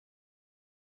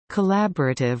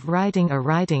Collaborative writing, a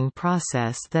writing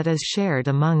process that is shared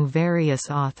among various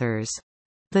authors.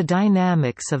 The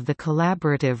dynamics of the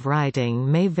collaborative writing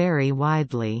may vary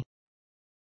widely.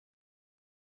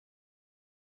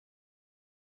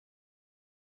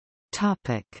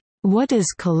 What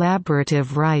is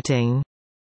collaborative writing?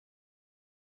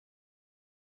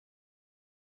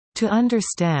 To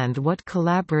understand what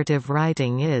collaborative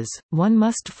writing is, one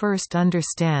must first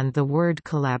understand the word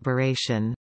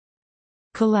collaboration.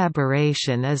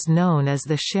 Collaboration is known as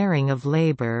the sharing of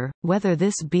labor, whether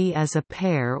this be as a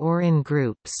pair or in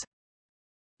groups.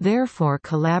 Therefore,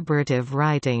 collaborative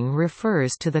writing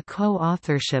refers to the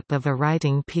co-authorship of a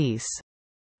writing piece.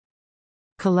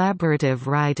 Collaborative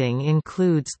writing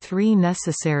includes three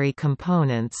necessary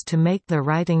components to make the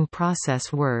writing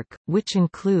process work, which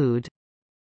include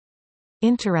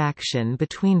interaction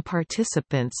between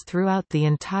participants throughout the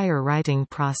entire writing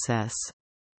process.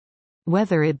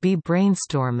 Whether it be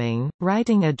brainstorming,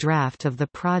 writing a draft of the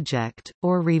project,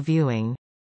 or reviewing.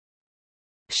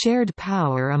 Shared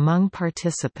power among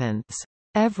participants.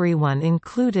 Everyone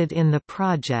included in the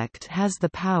project has the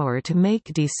power to make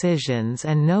decisions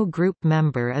and no group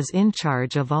member is in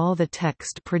charge of all the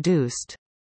text produced.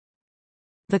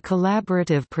 The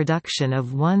collaborative production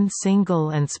of one single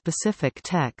and specific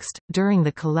text. During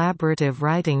the collaborative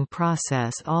writing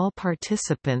process, all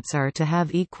participants are to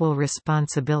have equal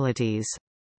responsibilities.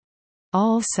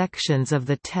 All sections of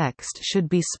the text should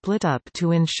be split up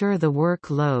to ensure the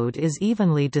workload is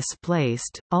evenly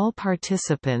displaced. All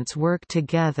participants work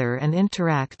together and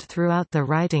interact throughout the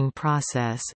writing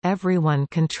process. Everyone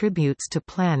contributes to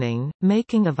planning,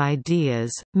 making of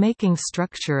ideas, making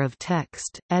structure of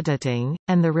text, editing,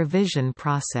 and the revision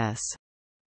process.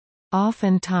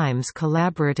 Oftentimes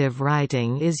collaborative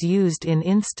writing is used in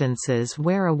instances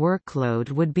where a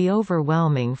workload would be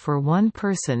overwhelming for one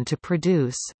person to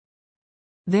produce.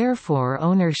 Therefore,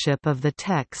 ownership of the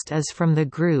text is from the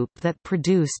group that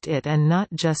produced it and not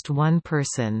just one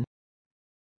person.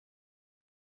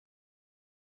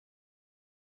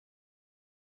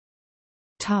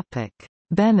 Topic: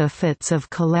 Benefits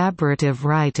of collaborative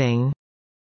writing.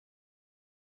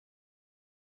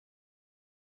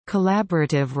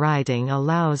 Collaborative writing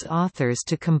allows authors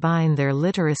to combine their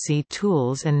literacy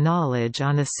tools and knowledge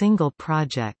on a single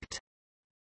project.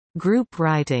 Group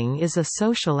writing is a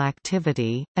social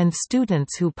activity, and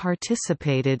students who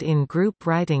participated in group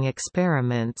writing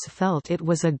experiments felt it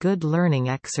was a good learning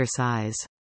exercise.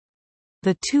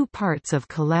 The two parts of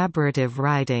collaborative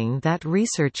writing that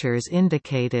researchers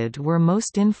indicated were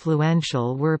most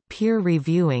influential were peer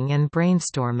reviewing and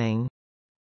brainstorming.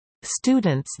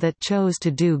 Students that chose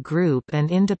to do group and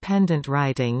independent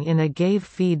writing in a gave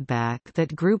feedback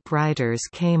that group writers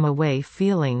came away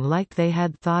feeling like they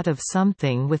had thought of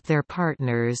something with their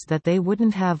partners that they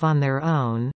wouldn't have on their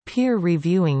own. Peer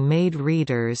reviewing made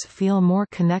readers feel more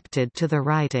connected to the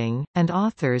writing, and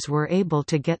authors were able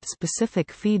to get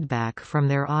specific feedback from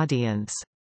their audience.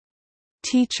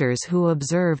 Teachers who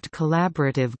observed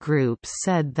collaborative groups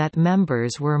said that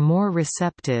members were more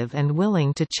receptive and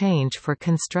willing to change for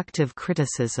constructive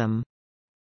criticism.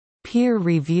 Peer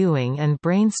reviewing and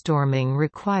brainstorming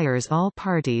requires all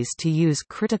parties to use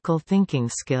critical thinking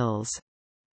skills.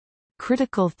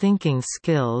 Critical thinking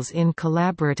skills in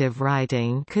collaborative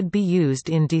writing could be used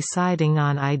in deciding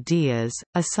on ideas,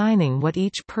 assigning what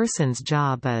each person's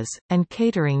job is, and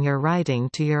catering your writing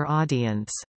to your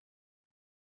audience.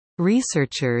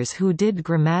 Researchers who did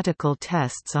grammatical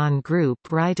tests on group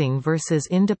writing versus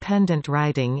independent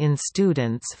writing in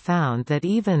students found that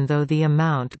even though the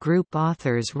amount group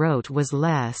authors wrote was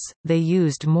less, they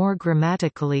used more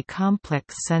grammatically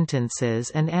complex sentences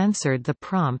and answered the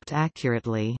prompt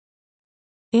accurately.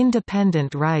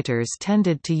 Independent writers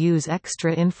tended to use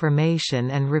extra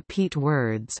information and repeat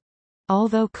words.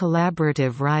 Although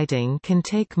collaborative writing can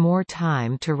take more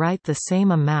time to write the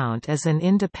same amount as an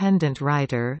independent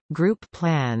writer, group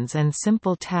plans and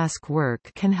simple task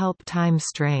work can help time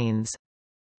strains.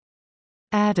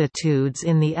 Attitudes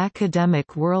in the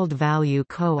academic world value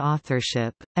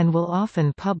co-authorship, and will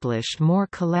often publish more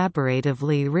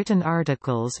collaboratively written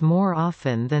articles more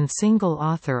often than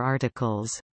single-author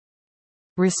articles.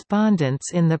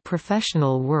 Respondents in the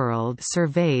professional world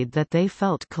surveyed that they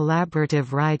felt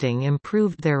collaborative writing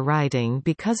improved their writing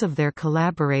because of their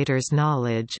collaborators'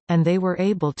 knowledge, and they were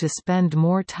able to spend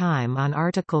more time on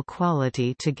article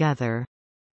quality together.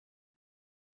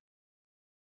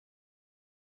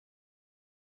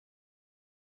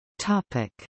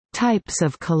 Types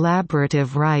of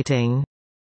collaborative writing.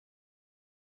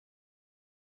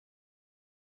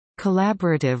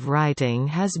 Collaborative writing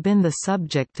has been the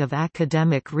subject of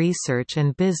academic research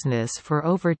and business for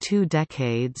over 2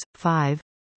 decades. 5.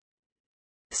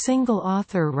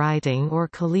 Single-author writing or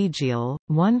collegial,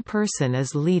 one person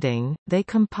is leading, they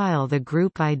compile the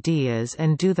group ideas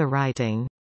and do the writing.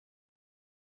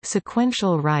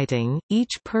 Sequential writing,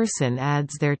 each person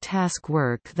adds their task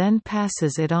work then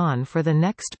passes it on for the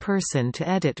next person to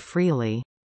edit freely.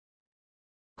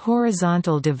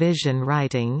 Horizontal division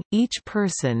writing, each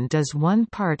person does one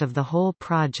part of the whole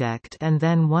project and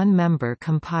then one member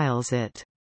compiles it.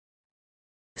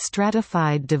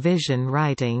 Stratified division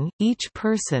writing, each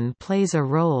person plays a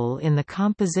role in the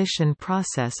composition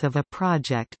process of a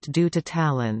project due to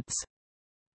talents.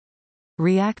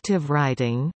 Reactive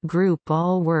writing, group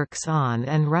all works on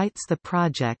and writes the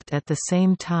project at the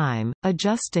same time,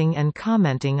 adjusting and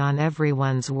commenting on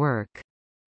everyone's work.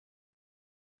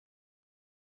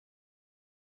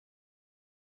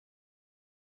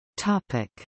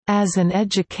 As an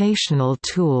educational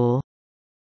tool.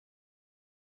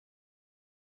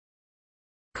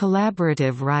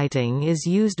 Collaborative writing is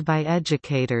used by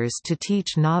educators to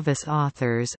teach novice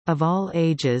authors, of all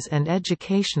ages and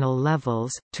educational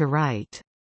levels, to write.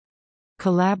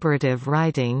 Collaborative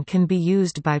writing can be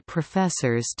used by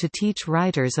professors to teach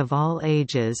writers of all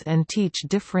ages and teach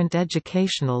different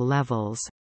educational levels.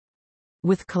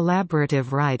 With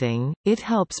collaborative writing, it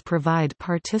helps provide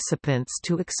participants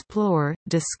to explore,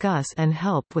 discuss and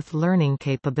help with learning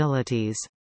capabilities.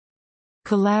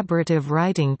 Collaborative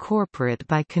writing corporate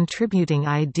by contributing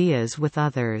ideas with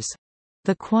others.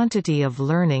 The quantity of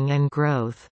learning and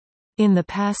growth. In the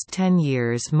past 10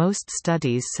 years most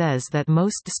studies says that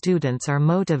most students are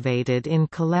motivated in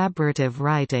collaborative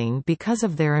writing because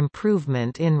of their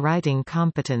improvement in writing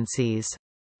competencies.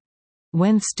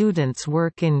 When students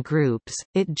work in groups,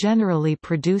 it generally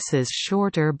produces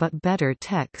shorter but better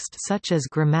text such as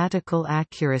grammatical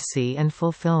accuracy and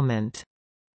fulfillment.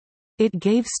 It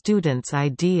gave students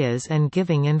ideas and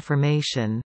giving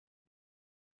information.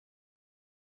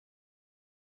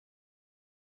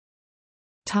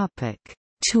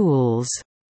 Tools.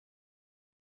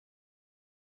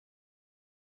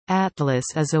 Atlas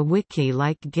is a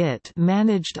wiki-like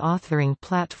Git-managed authoring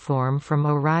platform from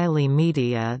O'Reilly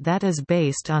Media that is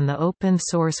based on the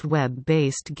open-source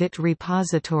web-based Git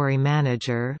repository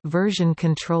manager version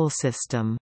control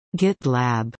system,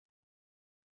 GitLab.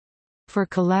 For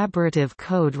collaborative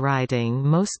code writing,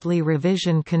 mostly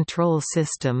revision control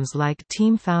systems like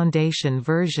Team Foundation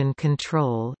version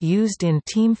control used in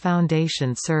Team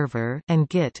Foundation Server and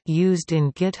Git used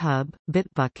in GitHub,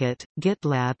 Bitbucket,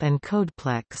 GitLab and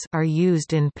Codeplex are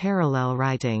used in parallel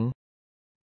writing.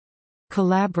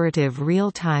 Collaborative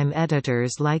real-time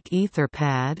editors like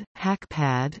Etherpad,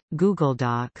 Hackpad, Google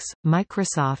Docs,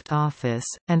 Microsoft Office,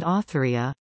 and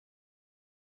Authoria.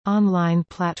 Online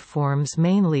platforms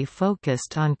mainly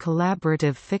focused on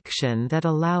collaborative fiction that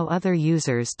allow other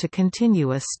users to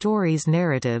continue a story's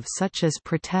narrative such as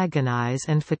Protagonize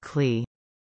and Fakli.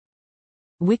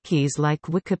 Wikis like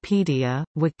Wikipedia,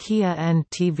 Wikia and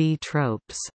TV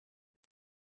Tropes.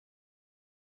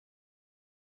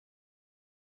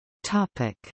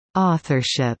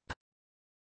 Authorship.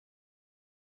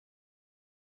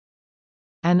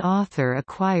 An author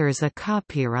acquires a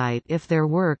copyright if their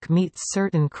work meets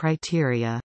certain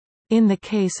criteria. In the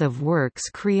case of works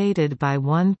created by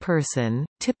one person,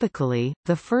 typically,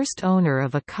 the first owner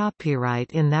of a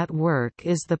copyright in that work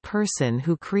is the person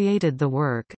who created the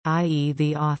work, i.e.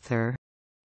 the author.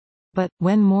 But,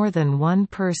 when more than one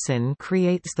person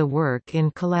creates the work in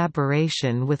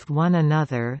collaboration with one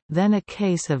another, then a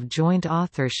case of joint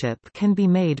authorship can be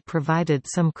made provided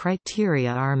some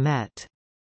criteria are met.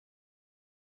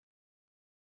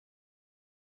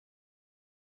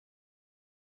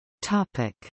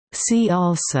 See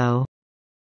also: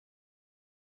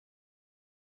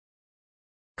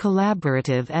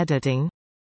 Collaborative editing,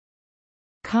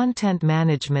 Content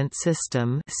Management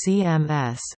System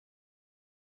 (CMS),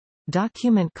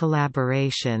 Document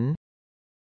Collaboration,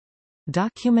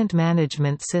 Document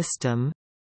Management System,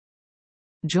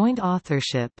 Joint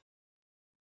Authorship,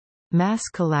 Mass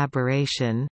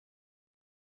Collaboration,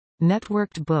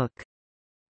 Networked Book,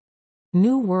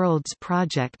 New Worlds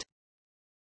Project,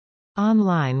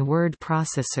 Online word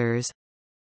processors,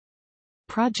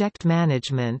 Project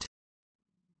management,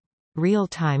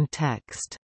 Real-time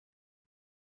text.